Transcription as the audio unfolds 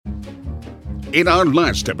In our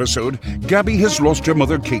last episode, Gabby has lost her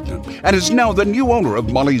mother, Caitlin, and is now the new owner of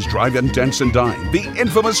Molly's Drive-In Dance and Dine, the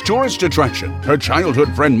infamous tourist attraction. Her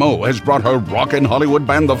childhood friend Mo has brought her rockin' Hollywood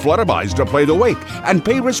band, the Flutterbys, to play the wake and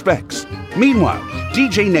pay respects. Meanwhile,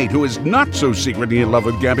 DJ Nate, who is not so secretly in love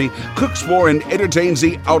with Gabby, cooks for and entertains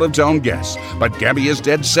the out-of-town guests. But Gabby is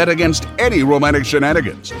dead set against any romantic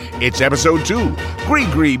shenanigans. It's episode 2,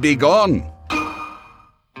 Gree Be Gone.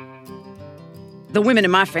 The women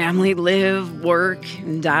in my family live, work,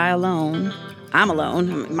 and die alone. I'm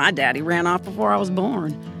alone. My daddy ran off before I was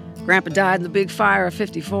born. Grandpa died in the big fire of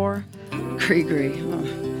 54. Gree. Oh,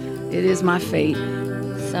 it is my fate.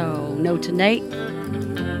 So, no to Nate?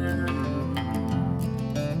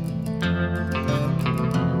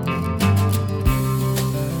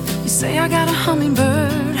 You say I got a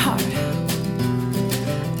hummingbird heart.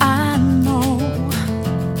 I know.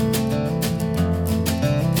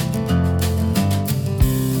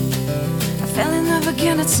 Fell in love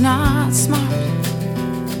again, it's not smart.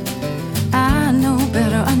 I know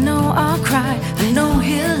better, I know I'll cry. I know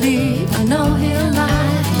he'll leave, I know he'll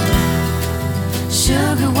lie.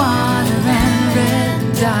 Sugar water and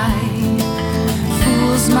red dye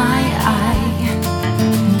fools my eye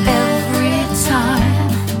every time.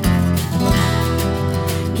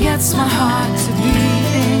 Gets my heart to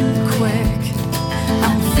beating quick.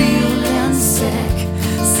 I'm feeling sick,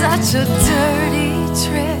 such a dirty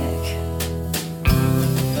trick.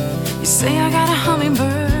 You say I got a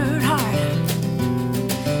hummingbird heart.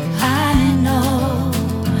 I know.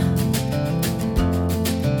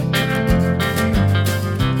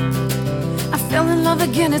 I fell in love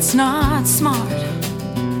again, it's not smart.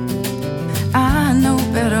 I know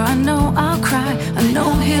better, I know I'll cry. I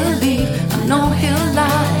know he'll leave, I know he'll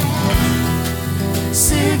lie.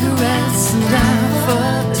 Cigarettes and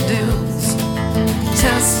daffodils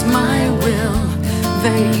test my will,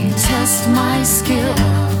 they test my skill.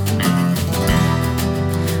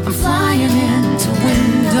 I'm flying into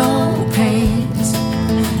window panes,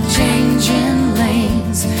 changing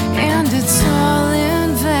lanes, and it's all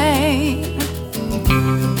in vain.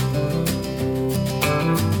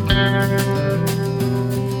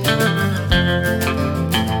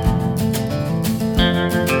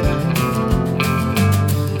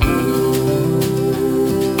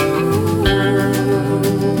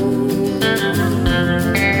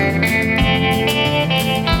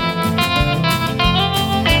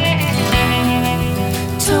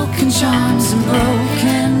 Charms and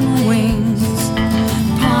broken wings,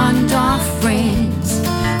 pawned off rings,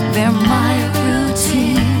 they're my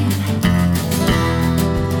routine.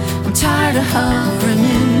 I'm tired of hovering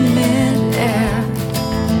in midair,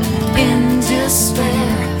 in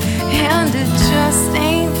despair, and it just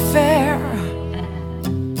ain't fair.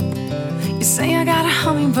 You say I got a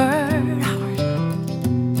hummingbird heart.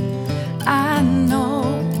 I know.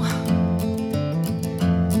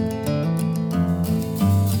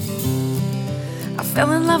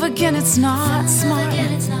 Fell in love again, it's not smart.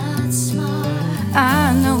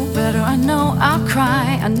 I know better, I know I'll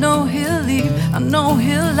cry. I know he'll leave, I know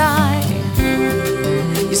he'll lie.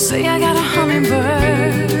 You say I got a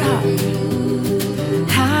hummingbird heart.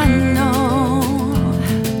 I know.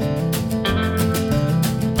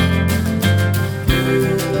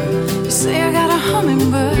 You say I got a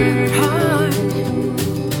hummingbird heart.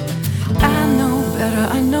 I know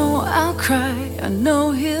better, I know I'll cry. I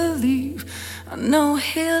know he'll leave, I know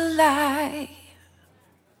he'll lie.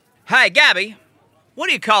 Hey, Gabby, what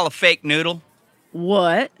do you call a fake noodle?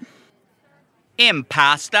 What?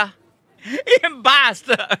 Impasta.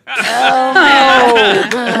 Impasta.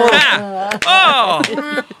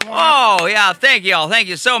 Oh, yeah, thank you all. Thank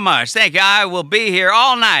you so much. Thank you. I will be here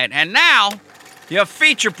all night. And now, your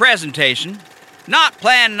feature presentation. Not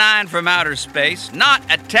Plan 9 from Outer Space, not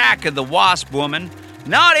Attack of the Wasp Woman,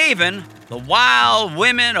 not even The Wild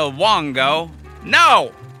Women of Wongo.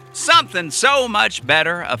 No, something so much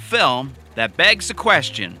better, a film that begs the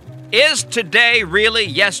question, is today really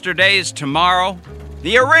yesterday's tomorrow?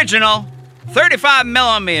 The original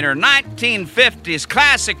 35mm 1950s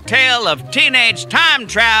classic tale of teenage time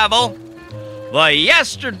travel, The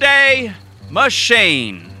Yesterday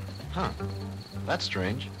Machine. Huh, that's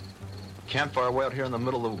strange. Campfire way out here in the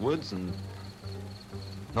middle of the woods and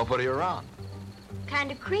nobody around. Kind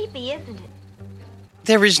of creepy, isn't it?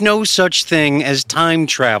 There is no such thing as time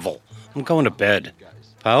travel. I'm going to bed.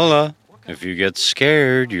 Paola, if you get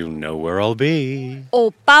scared, you know where I'll be.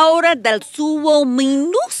 O paura del suo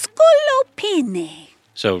minuscolo pene.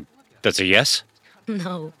 So, that's a yes?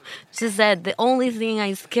 No, she said the only thing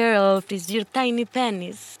I'm scared of is your tiny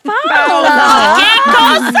penis. Paola! ¿Qué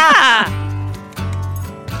cosa?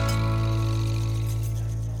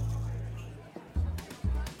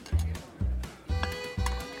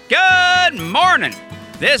 Good morning.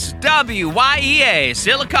 This is WYEA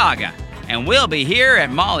Sylacauga, and we'll be here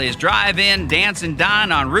at Molly's Drive-In Dance and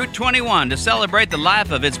Dine on Route 21 to celebrate the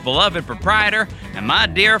life of its beloved proprietor and my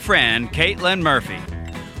dear friend, Caitlin Murphy.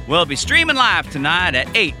 We'll be streaming live tonight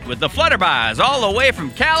at 8 with the Flutterbys all the way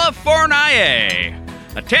from California.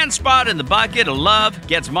 A 10 spot in the bucket of love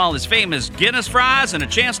gets Molly's famous Guinness fries and a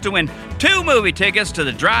chance to win 2 movie tickets to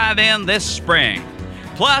the drive-in this spring.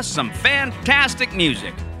 Plus some fantastic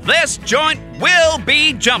music. This joint will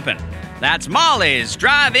be jumping. That's Molly's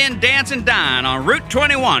Drive-In Dance and Dine on Route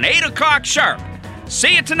 21, 8 o'clock sharp.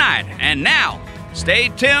 See you tonight. And now, stay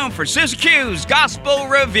tuned for Susie Q's Gospel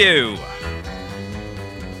Review.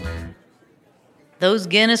 Those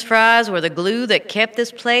Guinness fries were the glue that kept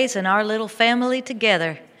this place and our little family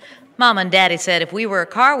together. Mom and Daddy said if we were a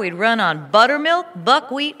car, we'd run on buttermilk,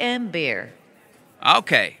 buckwheat, and beer.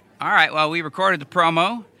 Okay. All right. Well, we recorded the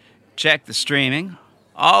promo, checked the streaming.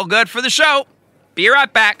 All good for the show. Be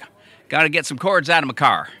right back. Got to get some cords out of my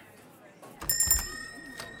car.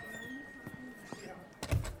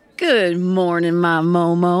 Good morning, my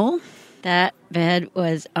Momo. That bed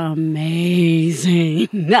was amazing.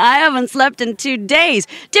 I haven't slept in 2 days.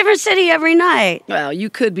 Different city every night. Well,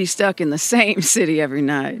 you could be stuck in the same city every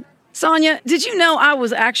night. Sonia, did you know I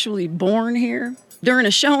was actually born here? During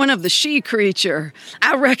a showing of The She Creature.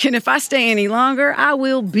 I reckon if I stay any longer, I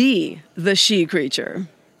will be the She Creature.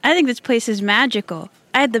 I think this place is magical.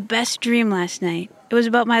 I had the best dream last night. It was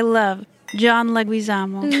about my love, John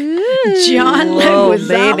Leguizamo. John Leguizamo?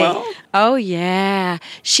 Baby. Oh, yeah.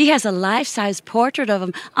 She has a life-size portrait of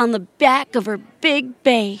him on the back of her big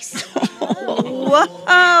bass.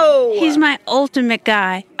 Whoa! He's my ultimate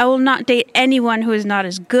guy. I will not date anyone who is not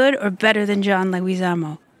as good or better than John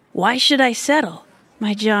Leguizamo. Why should I settle?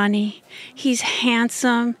 My Johnny, he's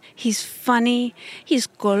handsome, he's funny, he's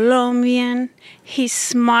Colombian, he's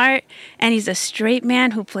smart, and he's a straight man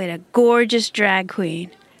who played a gorgeous drag queen.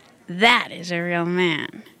 That is a real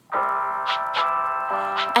man.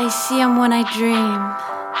 I see him when I dream,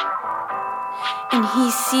 and he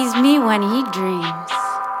sees me when he dreams.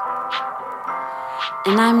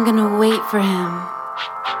 And I'm gonna wait for him,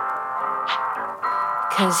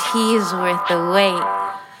 'cause he's worth the wait.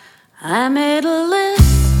 I made a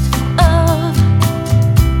list of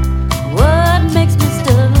what makes me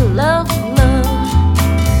still love, love.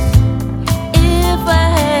 If I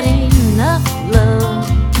had enough love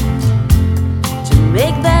to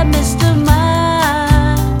make that Mr.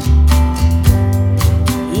 mine.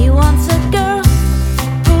 He wants a girl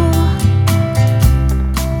who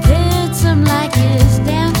fits him like his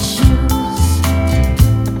dance shoes,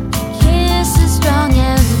 kisses strong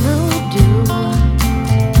as voodoo,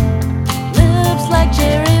 lips like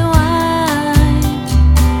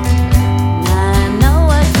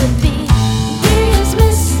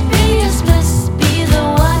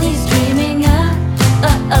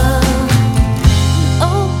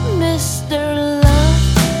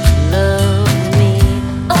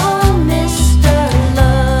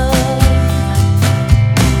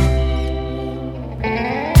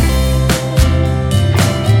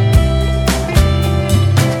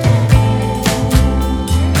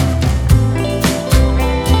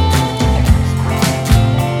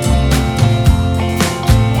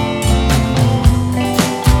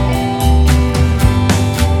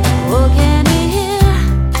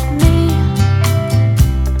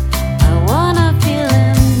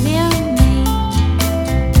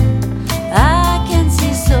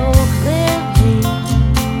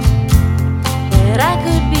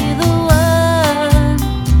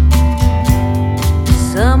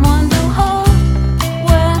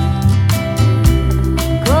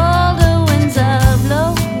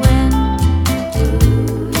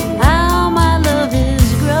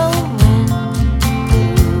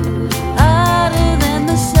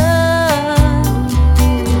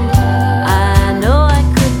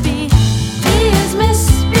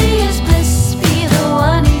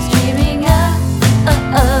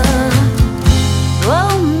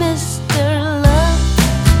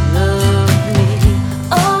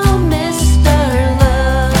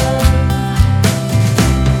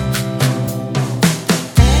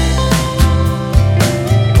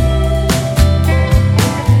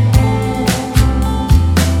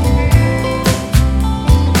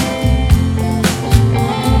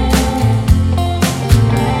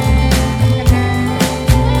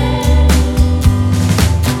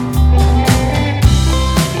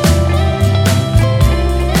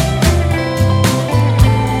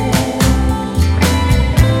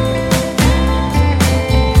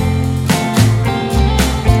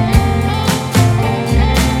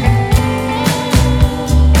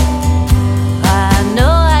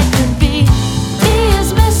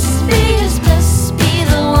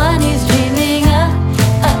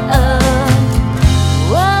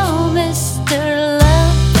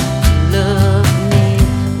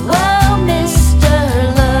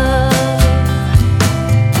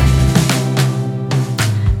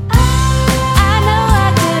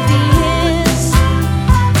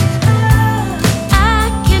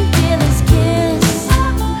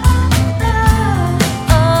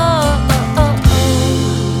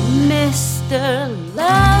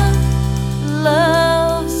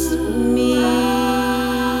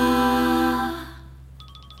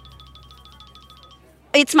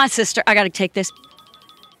it's my sister. I gotta take this.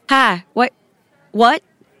 Hi. What? What?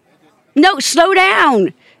 No, slow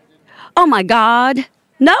down. Oh my God.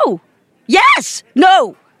 No. Yes.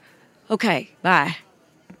 No. Okay, bye.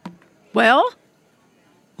 Well,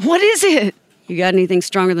 what is it? You got anything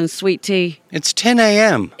stronger than sweet tea? It's 10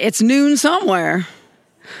 a.m. It's noon somewhere.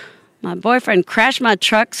 My boyfriend crashed my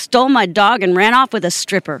truck, stole my dog, and ran off with a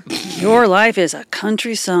stripper. Your life is a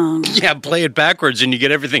country song. Yeah, play it backwards and you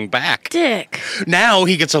get everything back. Dick. Now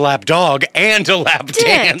he gets a lap dog and a lap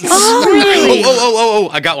dance. Oh, really? Oh,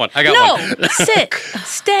 I got one. No, sit,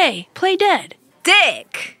 stay, play dead.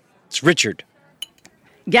 Dick. It's Richard.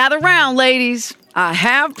 Gather round, ladies. I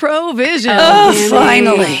have provisions. Oh,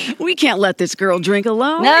 finally. We can't let this girl drink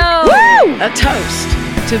alone. No. Woo! A toast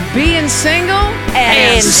to being single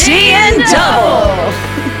And seeing double.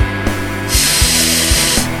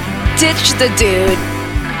 Ditch the dude.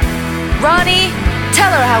 Ronnie,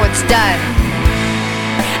 tell her how it's done.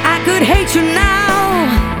 I could hate you now,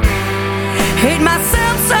 hate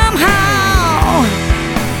myself somehow.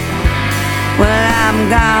 Well, I'm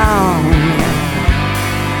gone.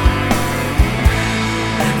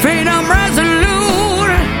 Freedom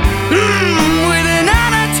resolute, with an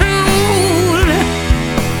attitude,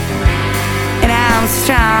 and I'm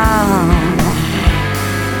strong.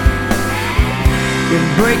 You're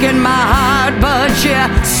breaking my heart, but you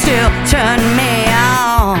still turn me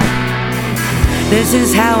on. This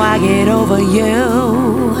is how I get over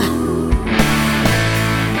you.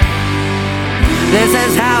 This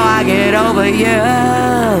is how I get over you.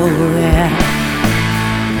 Yeah.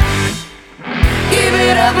 Give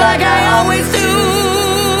it up like I always do.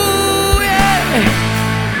 Yeah.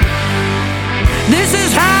 This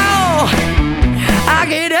is how I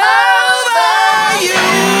get over you.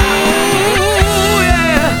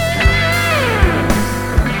 Yeah.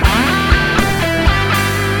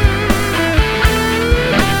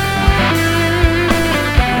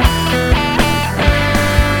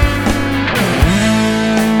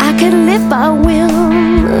 I can live by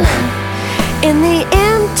will in the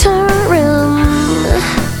interim.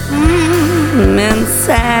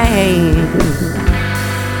 Insane.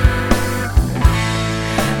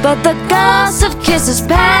 But the ghosts of kisses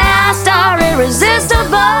past are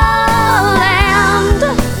irresistible and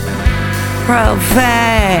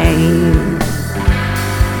Profane.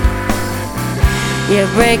 you're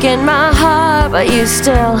breaking my heart, but you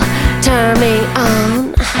still turn me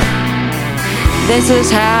on. This is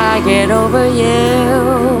how I get over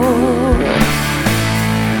you.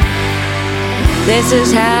 This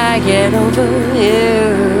is how I get over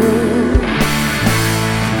you.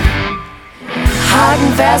 Hard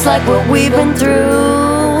and fast like what we've been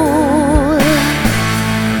through.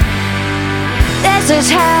 This is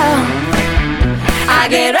how I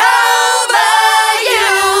get over you.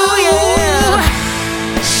 Yeah.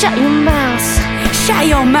 Shut your mouth. Shut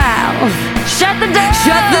your mouth. Shut the door.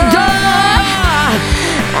 Shut the door.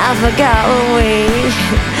 I forgot what we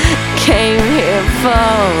came here for.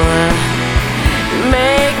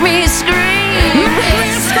 Make me scream.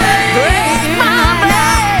 Break my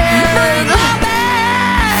back.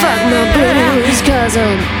 Fuck my blues, 'cause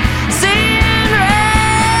I'm seeing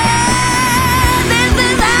red. This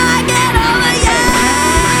is how I get over you.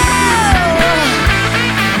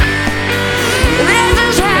 This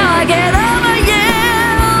is how I get over you.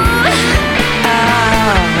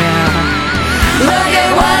 Oh, yeah. Look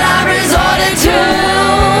at what I resorted to.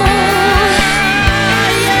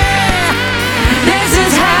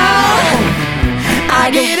 I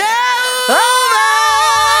get over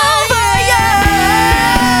you.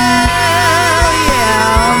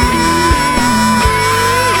 Yeah.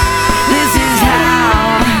 This is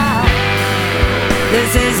how.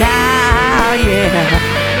 This is how. Yeah.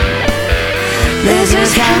 This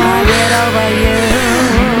is how I get over you.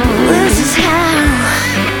 This is how.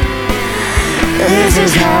 This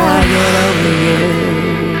is how I get over you.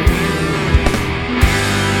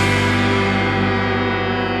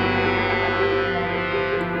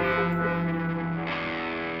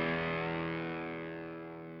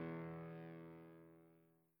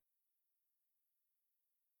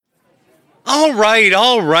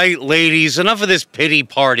 All right, ladies. Enough of this pity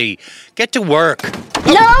party. Get to work. No,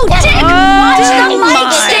 Dick! Watch the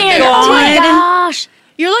light stand! Oh my gosh!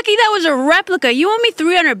 You're lucky that was a replica. You owe me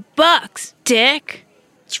 $300, Dick.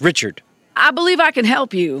 It's Richard. I believe I can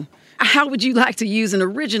help you. How would you like to use an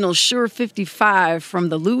original Shure 55 from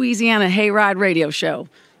the Louisiana Hayride radio show?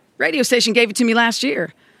 Radio station gave it to me last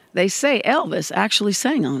year. They say Elvis actually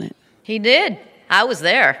sang on it. He did. I was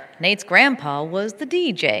there. Nate's grandpa was the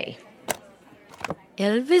DJ.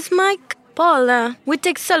 Elvis, Mike, Paula, we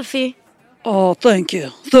take selfie. Oh, thank you.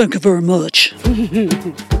 Thank you very much.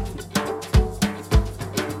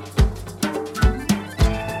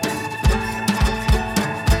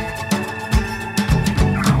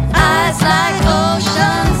 Eyes like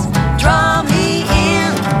oceans draw me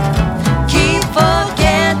in. Keep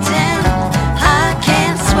forgetting I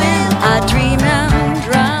can't swim. I dream and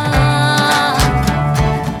drown.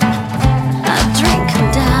 I drink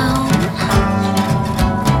 'em down.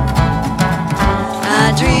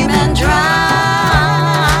 I dream and drown.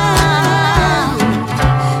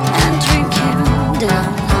 And drink him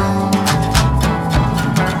down.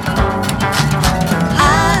 I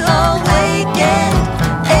awaken,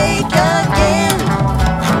 ache again.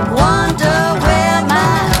 Wonder where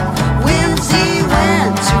my whimsy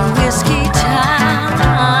went to Whiskey Town.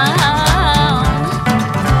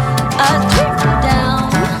 I drink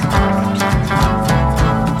down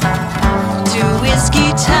to Whiskey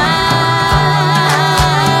Town.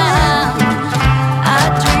 I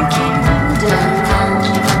drink him down.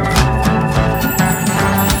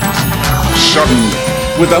 Suddenly,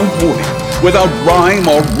 without warning, without rhyme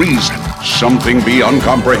or reason, something beyond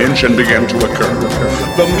comprehension began to occur.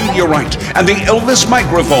 The meteorite and the Elvis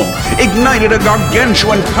microphone ignited a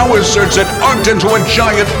gargantuan power surge that arced into a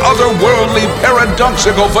giant, otherworldly,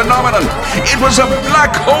 paradoxical phenomenon. It was a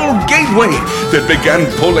black hole gateway that began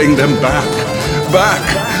pulling them back,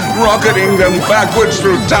 rocketing them backwards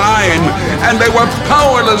through time, and they were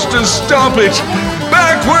powerless to stop it.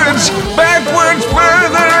 Backwards,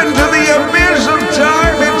 further into the abyss of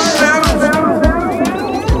time itself.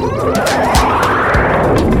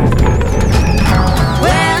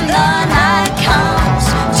 When the night comes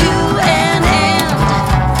to an end,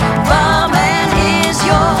 barman is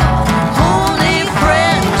your only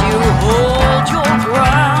friend. You hold your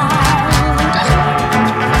ground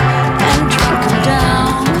and drink 'em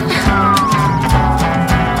down.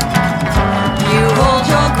 You hold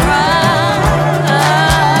your ground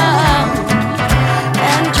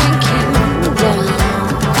and drink him down.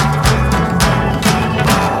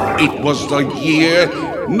 It was the year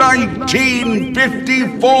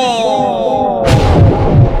 1954.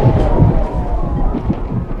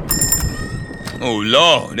 Oh,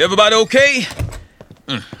 Lord. Everybody okay?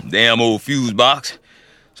 Damn old fuse box.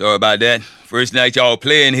 Sorry about that. First night y'all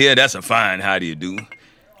playing here, that's a fine how do you do.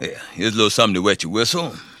 Yeah, here's a little something to wet your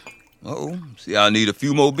whistle. Oh, see, I'll need a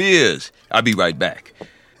few more beers. I'll be right back.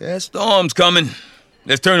 That storm's coming.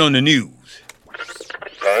 Let's turn on the news.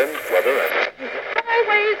 Time, weather,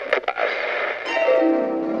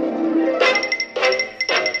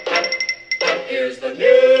 Here's the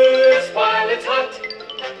news while it's hot.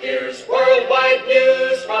 Here's worldwide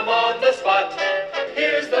news from on the spot.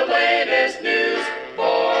 Here's the latest news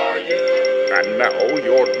for you. And now,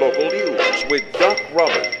 your local news with Doc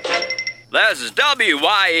Robbins. This is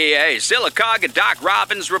WYEA Sylacauga Doc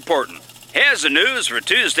Robbins reporting. Here's the news for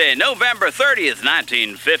Tuesday, November 30th,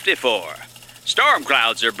 1954. Storm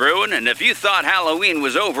clouds are brewing, and if you thought Halloween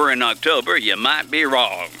was over in October, you might be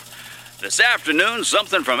wrong. This afternoon,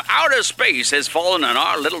 something from outer space has fallen on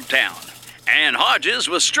our little town. Ann Hodges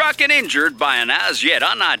was struck and injured by an as-yet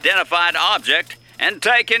unidentified object and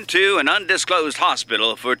taken to an undisclosed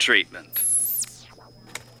hospital for treatment.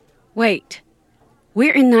 Wait,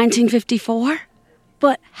 we're in 1954?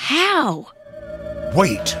 But how?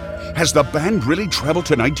 Wait, has the band really traveled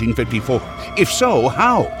to 1954? If so,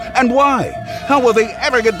 how? And why? How will they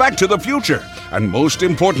ever get back to the future? And most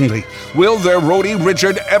importantly, will their roadie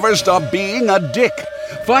Richard ever stop being a dick?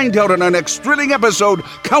 Find out in our next thrilling episode,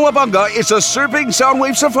 Cowabunga is a surfing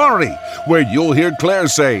soundwave safari, where you'll hear Claire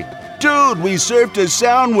say, "Dude, we surfed a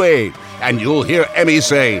soundwave." And you'll hear Emmy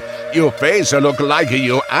say, "Your face look like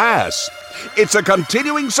your ass." It's a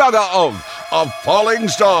continuing saga of A Falling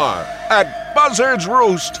Star at Buzzards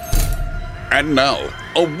Roost. And now,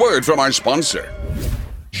 a word from our sponsor.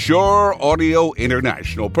 Shure Audio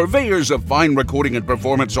International, purveyors of fine recording and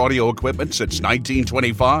performance audio equipment since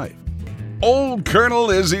 1925. Old Colonel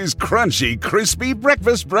Izzy's crunchy, crispy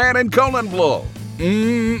breakfast bran and colon blow.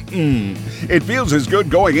 It feels as good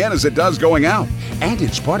going in as it does going out, and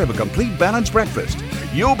it's part of a complete balanced breakfast.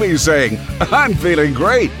 You'll be saying, "I'm feeling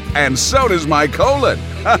great, and so does my colon."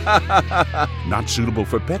 Not suitable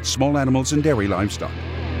for pets, small animals, and dairy livestock.